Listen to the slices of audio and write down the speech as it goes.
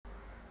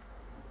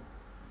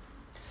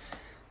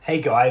Hey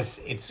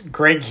guys, it's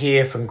Greg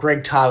here from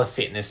Greg Tyler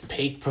Fitness,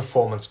 Peak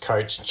Performance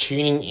Coach,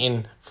 tuning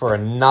in for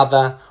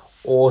another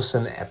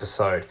awesome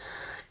episode.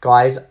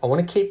 Guys, I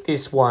want to keep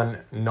this one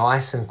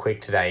nice and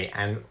quick today,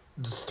 and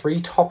the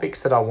three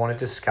topics that I want to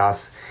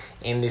discuss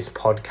in this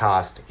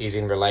podcast is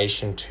in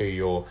relation to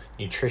your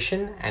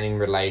nutrition and in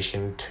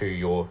relation to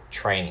your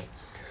training.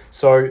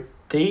 So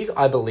these,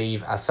 I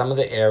believe, are some of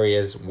the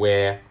areas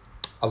where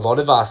a lot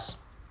of us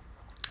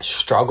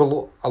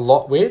struggle a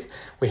lot with.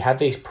 We have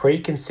these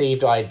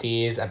preconceived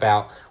ideas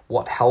about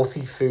what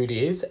healthy food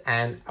is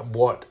and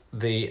what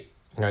the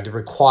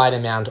required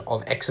amount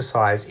of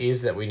exercise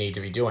is that we need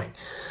to be doing.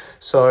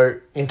 So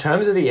in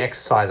terms of the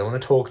exercise, I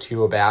want to talk to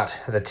you about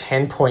the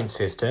 10-point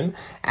system,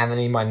 and then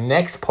in my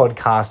next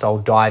podcast I'll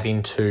dive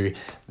into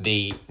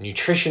the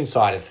nutrition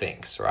side of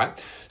things,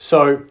 right?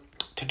 So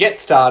to get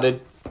started,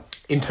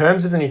 in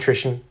terms of the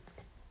nutrition,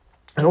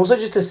 and also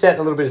just to set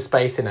a little bit of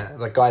space in it,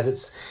 like guys,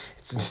 it's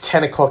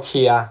 10 o'clock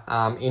here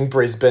in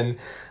Brisbane.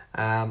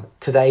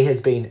 Today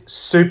has been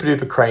super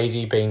duper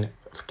crazy, been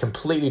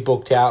completely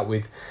booked out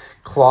with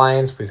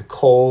clients, with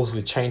calls,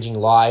 with changing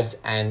lives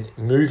and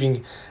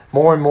moving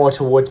more and more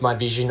towards my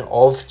vision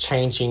of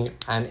changing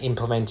and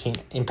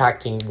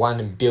impacting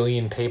 1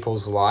 billion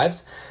people's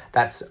lives.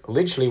 That's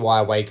literally why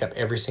I wake up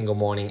every single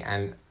morning,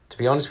 and to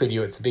be honest with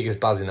you, it's the biggest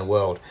buzz in the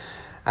world.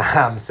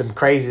 Some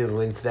crazy little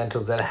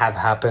incidentals that have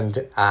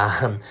happened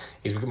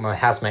is my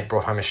housemate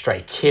brought home a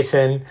stray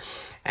kitten,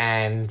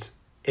 and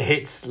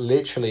it's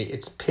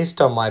pissed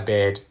on my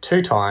bed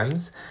 2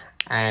 times,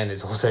 and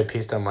it's also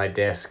pissed on my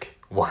desk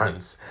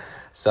once.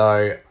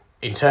 So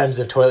in terms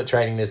of toilet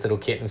training, this little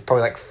kitten's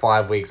probably like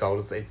 5 weeks old.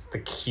 It's the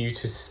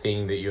cutest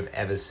thing that you've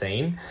ever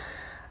seen.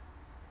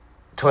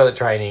 Toilet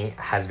training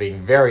has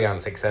been very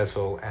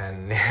unsuccessful,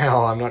 and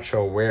now I'm not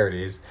sure where it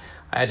is.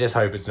 I just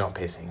hope it's not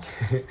pissing.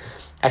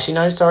 Actually,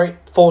 no, sorry,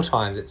 4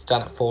 times. It's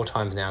done it 4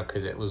 times now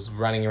because it was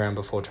running around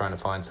before trying to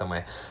find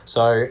somewhere.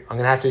 So I'm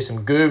going to have to do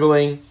some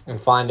Googling and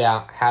find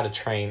out how to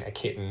train a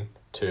kitten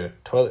to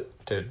go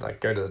to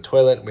the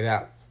toilet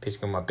without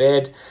pissing on my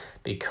bed,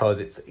 because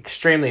it's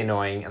extremely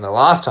annoying. And the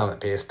last time it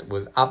pissed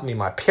was up near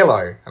my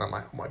pillow. And I'm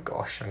like, oh my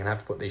gosh, I'm going to have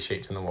to put these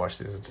sheets in the wash.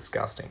 This is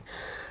disgusting.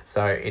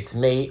 So it's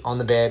me on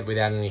the bed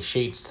without any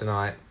sheets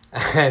tonight.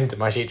 And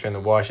my sheets are in the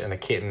wash and the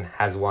kitten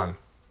has one.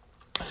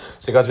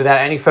 So guys, without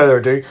any further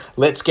ado,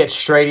 let's get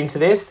straight into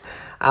this.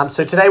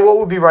 So today what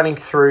we'll be running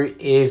through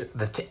is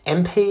the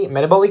MP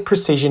Metabolic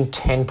Precision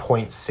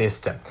 10-point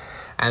system.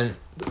 And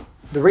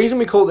the reason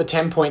we call it the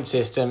 10-point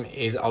system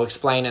is I'll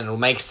explain, and it'll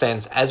make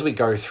sense as we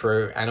go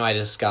through and I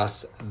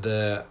discuss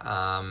the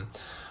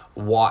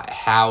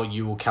how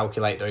you will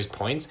calculate those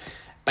points.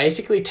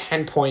 Basically,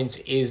 10 points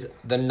is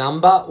the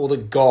number or the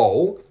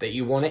goal that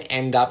you want to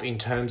end up in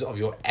terms of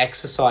your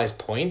exercise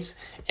points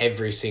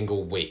every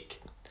single week.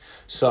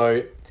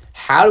 So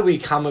how do we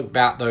come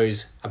about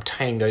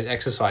obtaining those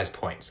exercise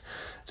points?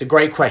 It's a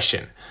great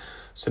question.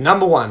 So the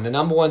number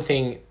one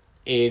thing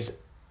is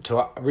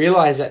to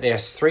realize that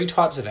there's 3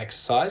 types of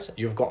exercise.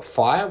 You've got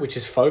fire, which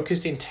is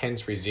focused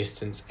intense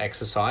resistance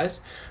exercise.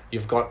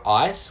 You've got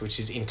ice, which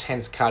is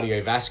intense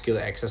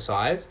cardiovascular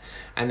exercise.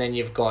 And then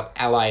you've got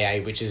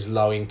LIA, which is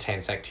low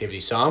intense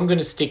activity. So I'm going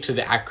to stick to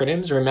the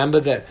acronyms.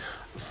 Remember that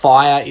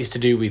fire is to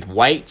do with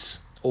weights,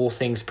 all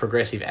things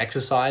progressive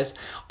exercise.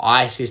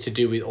 Ice is to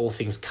do with all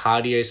things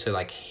cardio, so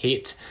like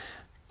HIIT.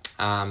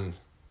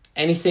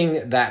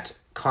 Anything that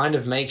kind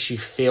of makes you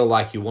feel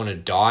like you want to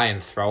die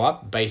and throw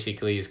up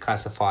basically is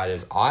classified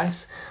as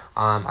ice.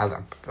 I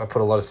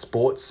put a lot of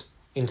sports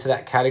into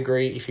that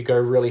category. If you go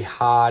really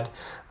hard,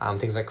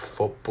 things like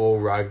football,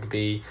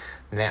 rugby,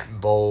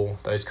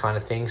 netball, those kind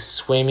of things,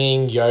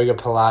 swimming, yoga,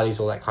 Pilates,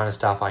 all that kind of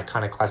stuff, I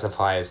kind of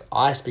classify as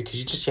ice,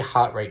 because your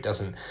heart rate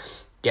doesn't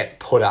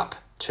get put up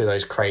to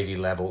those crazy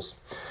levels.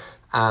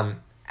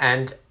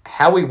 And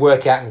how we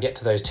work out and get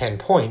to those 10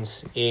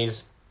 points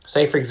is,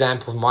 say for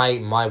example,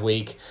 my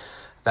week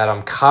that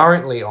I'm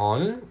currently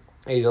on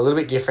is a little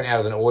bit different out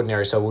of an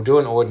ordinary. So we'll do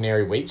an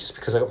ordinary week just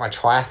because I've got my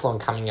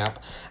triathlon coming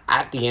up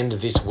at the end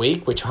of this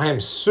week, which I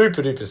am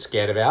super duper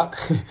scared about.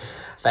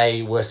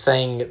 They were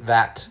saying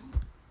that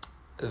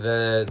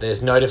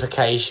there's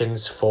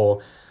notifications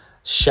for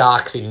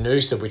Sharks in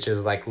Noosa, which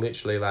is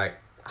literally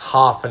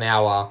half an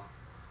hour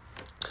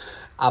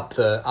up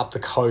the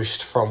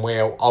coast from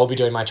where I'll be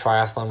doing my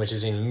triathlon, which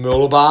is in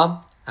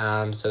Mooloolaba.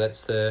 So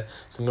it's a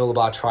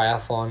Mooloolaba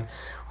triathlon.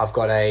 I've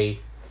got a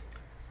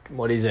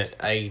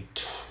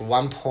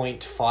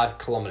 1.5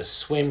 kilometer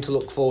swim to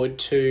look forward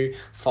to,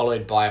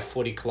 followed by a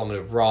 40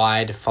 kilometer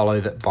ride,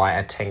 followed by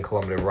a 10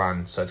 kilometer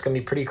run. So it's going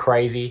to be pretty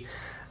crazy.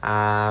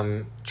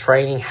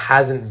 Training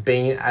hasn't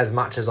been as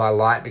much as I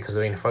like because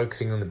I've been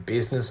focusing on the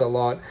business a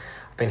lot.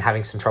 I've been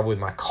having some trouble with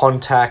my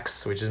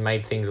contacts, which has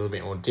made things a little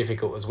bit more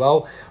difficult as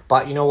well.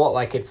 But you know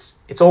what? It's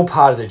all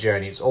part of the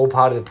journey. It's all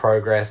part of the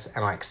progress,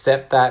 and I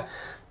accept that.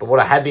 But what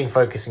I have been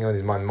focusing on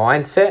is my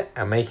mindset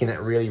and making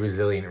it really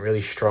resilient, really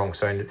strong.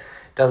 So it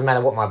doesn't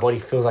matter what my body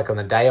feels like on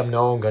the day. I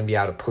know I'm going to be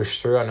able to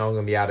push through. I know I'm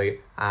going to be able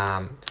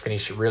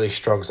finish really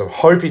strong. So I'm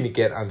hoping to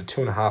get under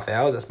 2.5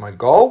 hours. That's my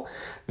goal.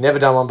 Never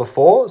done one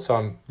before, so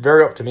I'm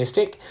very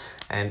optimistic.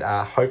 And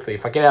hopefully,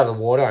 if I get out of the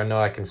water, I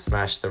know I can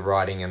smash the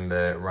riding and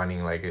the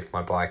running leg if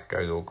my bike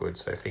goes all good.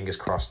 So fingers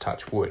crossed,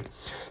 touch wood.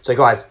 So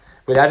guys,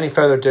 without any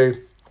further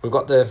ado,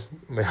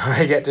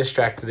 I get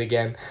distracted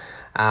again.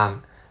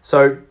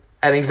 So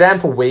an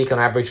example week on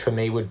average for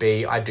me would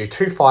be I do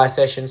 2 fire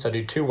sessions. So I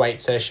do 2 weight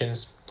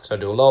sessions. So I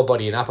do a lower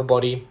body and upper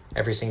body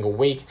every single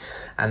week.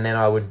 And then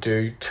I would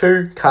do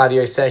 2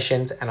 cardio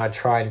sessions and I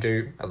try and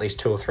do at least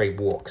 2 or 3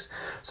 walks.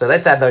 So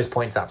let's add those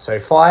points up. So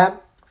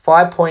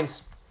 5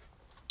 points.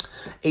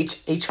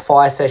 Each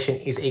fire session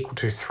is equal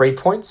to 3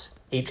 points.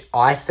 Each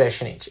ice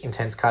session, each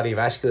intense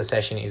cardiovascular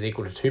session is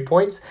equal to 2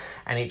 points.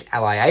 And each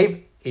LIA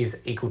is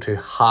equal to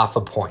half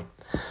a point.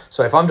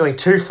 So if I'm doing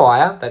 2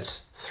 fire,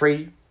 that's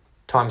 3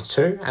 times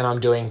 2. And I'm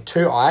doing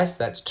 2 ice,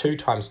 that's 2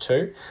 times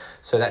 2.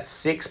 So that's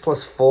 6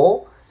 plus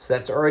 4. So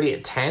that's already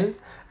at 10.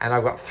 And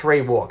I've got 3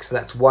 walks, so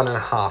that's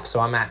 1.5. So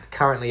I'm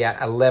currently at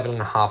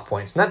 11.5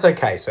 points. And that's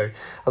okay. So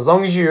as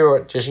long as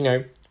you're just,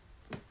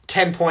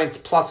 10 points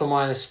plus or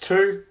minus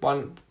 2,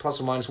 1 plus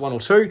or minus 1 or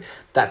 2,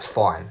 that's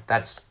fine.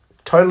 That's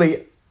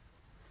totally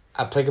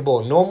applicable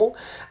and normal.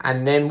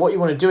 And then what you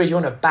want to do is you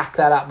want to back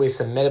that up with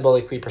some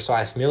metabolically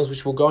precise meals,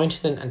 which we'll go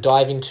into and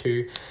dive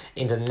into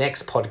the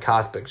next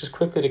podcast. But just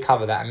quickly to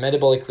cover that, a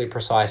metabolically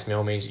precise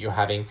meal means that you're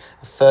having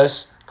a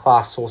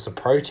first-class source of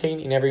protein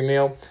in every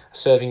meal, a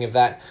serving of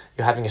that.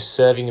 You're having a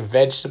serving of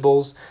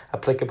vegetables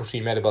applicable to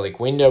your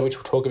metabolic window, which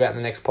we'll talk about in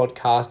the next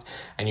podcast.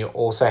 And you're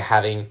also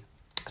having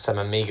some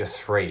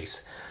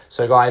omega-3s.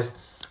 So guys,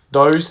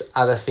 those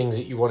are the things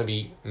that you want to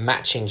be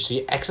matching. So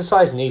your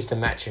exercise needs to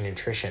match your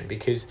nutrition,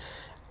 because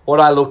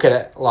what I look at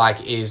it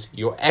like is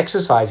your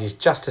exercise is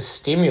just a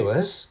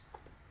stimulus,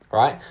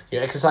 right?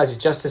 Your exercise is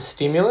just a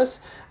stimulus,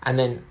 and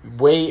then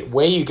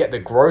where you get the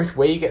growth,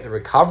 where you get the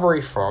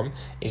recovery from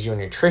is your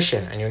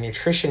nutrition. And your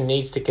nutrition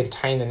needs to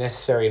contain the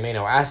necessary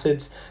amino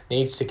acids,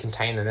 needs to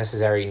contain the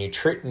necessary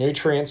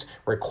nutrients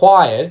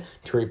required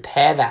to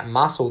repair that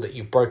muscle that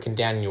you've broken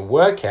down in your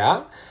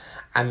workout.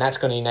 And that's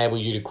going to enable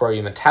you to grow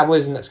your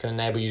metabolism. That's going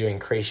to enable you to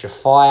increase your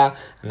fire.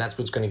 And that's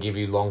what's going to give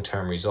you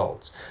long-term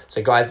results.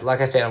 So guys, like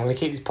I said, I'm going to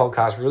keep this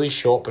podcast really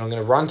short, but I'm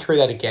going to run through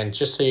that again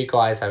just so you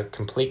guys have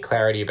complete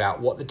clarity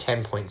about what the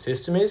 10-point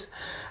system is.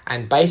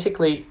 And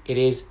basically it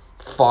is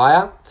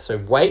fire, so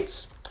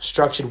weights,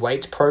 structured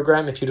weights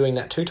program. If you're doing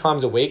that 2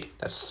 times a week,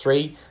 that's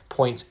 3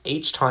 points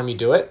each time you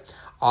do it.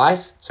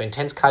 Ice, so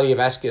intense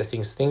cardiovascular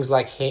things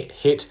like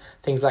HIIT,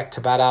 things like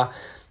Tabata.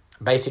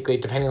 Basically,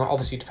 depending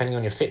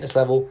on your fitness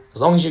level, as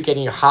long as you're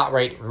getting your heart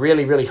rate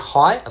really, really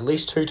high, at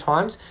least 2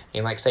 times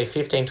in like say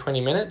 15,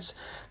 20 minutes,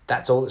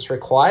 that's all that's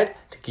required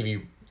to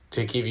be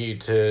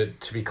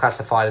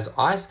classified as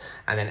ice.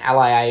 And then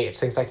LIA,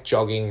 it's things like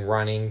jogging,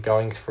 running,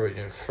 going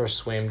through for a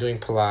swim, doing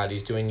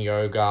Pilates, doing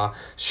yoga,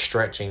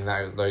 stretching,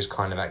 those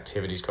kind of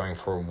activities, going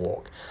for a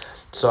walk.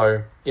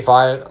 So if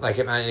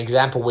an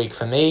example week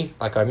for me,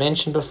 like I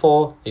mentioned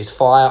before, is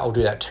fire. I'll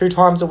do that 2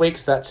 times a week.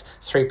 So that's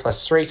 3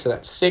 plus 3. So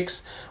that's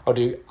 6. I'll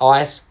do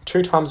ice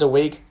 2 times a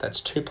week.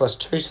 That's 2 plus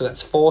 2. So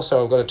that's 4.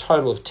 So I've got a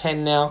total of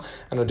 10 now.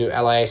 And I'll do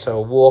LA. So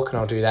a walk, and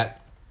I'll do that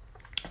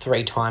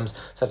 3 times.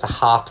 So that's a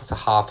half plus a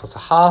half plus a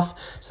half.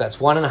 So that's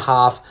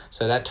 1.5.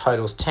 So that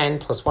totals 10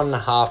 plus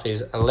 1.5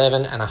 is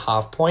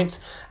 11.5 points.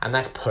 And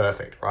that's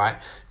perfect, right?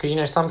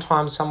 Because,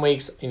 sometimes, some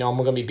weeks, I'm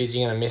going to be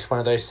busy and I miss one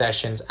of those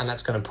sessions, and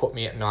that's going to put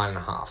me at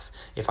 9.5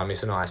 if I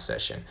miss an ice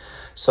session.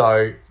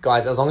 So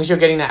guys, as long as you're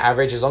getting that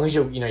average, as long as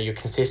you're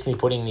consistently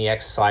putting the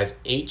exercise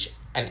each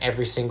and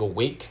every single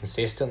week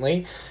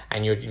consistently,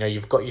 and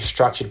you've got your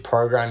structured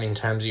program in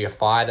terms of your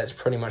fire, that's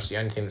pretty much the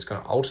only thing that's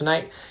going to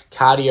alternate.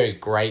 Cardio is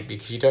great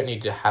because you don't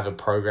need to have a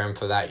program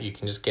for that. You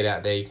can just get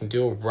out there, you can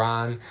do a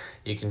run,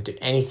 you can do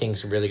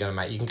anything's really going to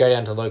make. You can go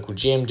down to the local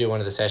gym, do one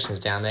of the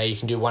sessions down there. You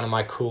can do one of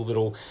my cool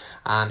little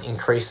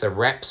increase the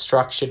rep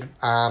structured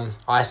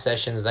ice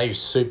sessions. They're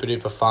super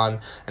duper fun.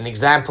 An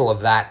example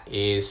of that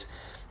is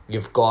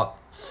you've got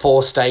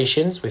 4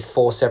 stations with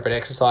 4 separate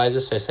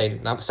exercises. So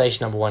station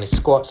number 1 is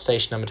squats,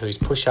 station number 2 is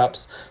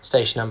push-ups,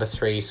 station number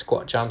 3 is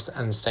squat jumps,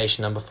 and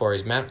station number 4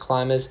 is mount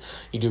climbers.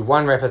 You do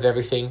 1 rep of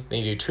everything, then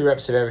you do 2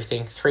 reps of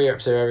everything, 3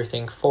 reps of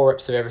everything, 4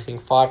 reps of everything,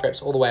 5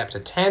 reps, all the way up to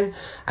 10,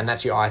 and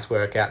that's your ice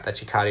workout,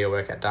 that's your cardio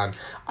workout done.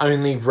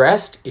 Only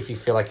rest if you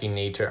feel like you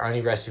need to,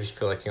 only rest if you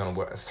feel like you're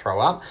going to throw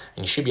up,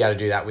 and you should be able to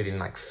do that within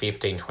like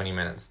 15, 20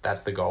 minutes.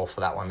 That's the goal for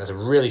that one. That's a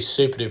really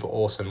super duper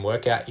awesome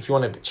workout. If you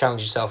want to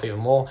challenge yourself even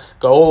more,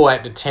 go all the way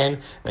up to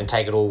 10, then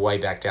take it all the way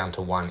back down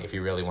to 1 if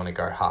you really want to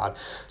go hard.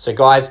 So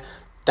guys,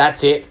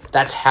 that's it.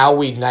 That's how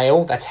we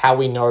that's how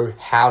we know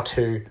how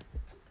to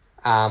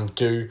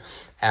do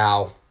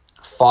our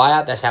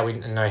fire. That's how we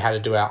know how to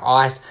do our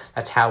ice.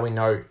 That's how we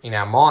know in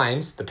our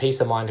minds, the peace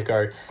of mind to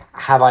go,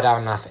 have I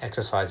done enough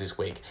exercise this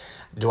week?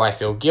 Do I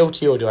feel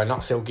guilty or do I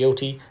not feel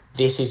guilty?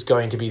 this is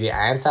going to be the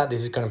answer.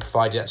 This is going to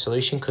provide you that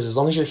solution, because as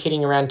long as you're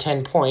hitting around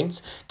 10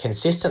 points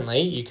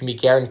consistently, you can be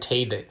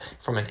guaranteed that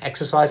from an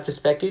exercise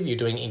perspective, you're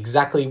doing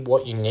exactly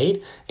what you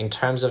need in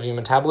terms of your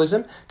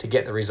metabolism to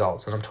get the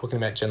results. And I'm talking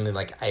about generally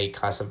like A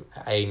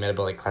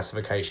metabolic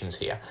classifications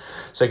here.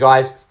 So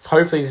guys,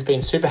 hopefully this has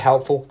been super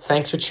helpful.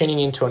 Thanks for tuning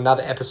in to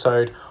another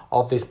episode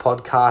of this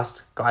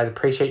podcast. Guys,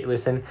 appreciate you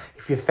listening.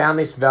 If you found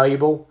this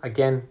valuable,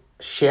 again,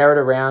 share it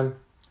around.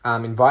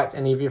 Invite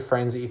any of your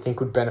friends that you think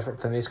would benefit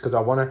from this, because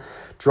I want to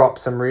drop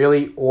some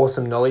really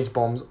awesome knowledge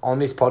bombs on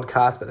this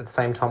podcast, but at the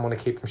same time want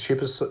to keep them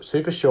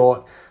super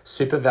short,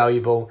 super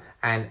valuable,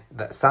 and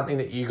that's something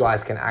that you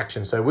guys can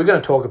action. So we're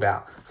going to talk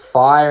about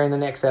fire in the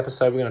next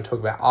episode. We're going to talk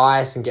about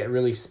ice and get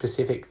really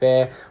specific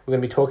there. We're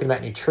going to be talking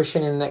about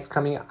nutrition in the next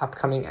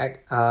upcoming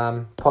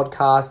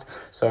podcast.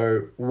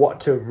 So what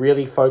to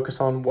really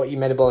focus on, what your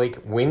metabolic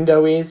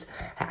window is,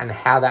 and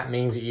how that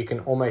means that you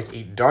can almost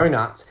eat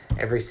donuts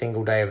every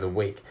single day of the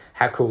week.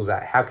 How cool is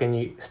that? How can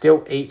you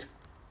still eat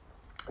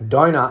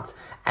donuts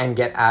and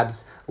get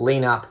abs,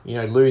 lean up,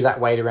 lose that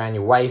weight around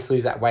your waist,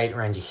 lose that weight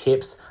around your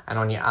hips and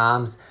on your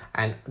arms,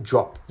 and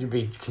you'll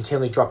be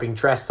continually dropping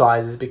dress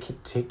sizes,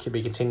 could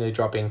be continually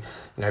dropping,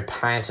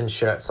 pant and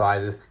shirt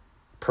sizes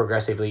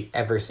progressively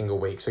every single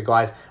week. So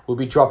guys, we'll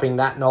be dropping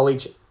that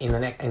knowledge in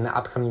the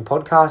upcoming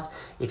podcast.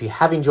 If you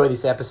have enjoyed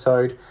this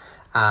episode,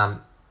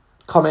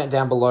 comment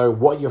down below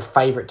what your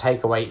favorite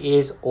takeaway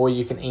is, or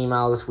you can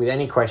email us with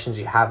any questions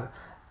you have.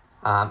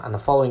 And the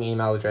following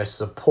email address is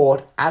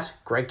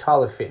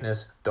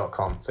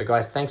support@gregtylerfitness.com. So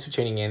guys, thanks for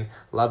tuning in.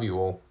 Love you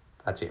all.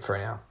 That's it for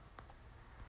now.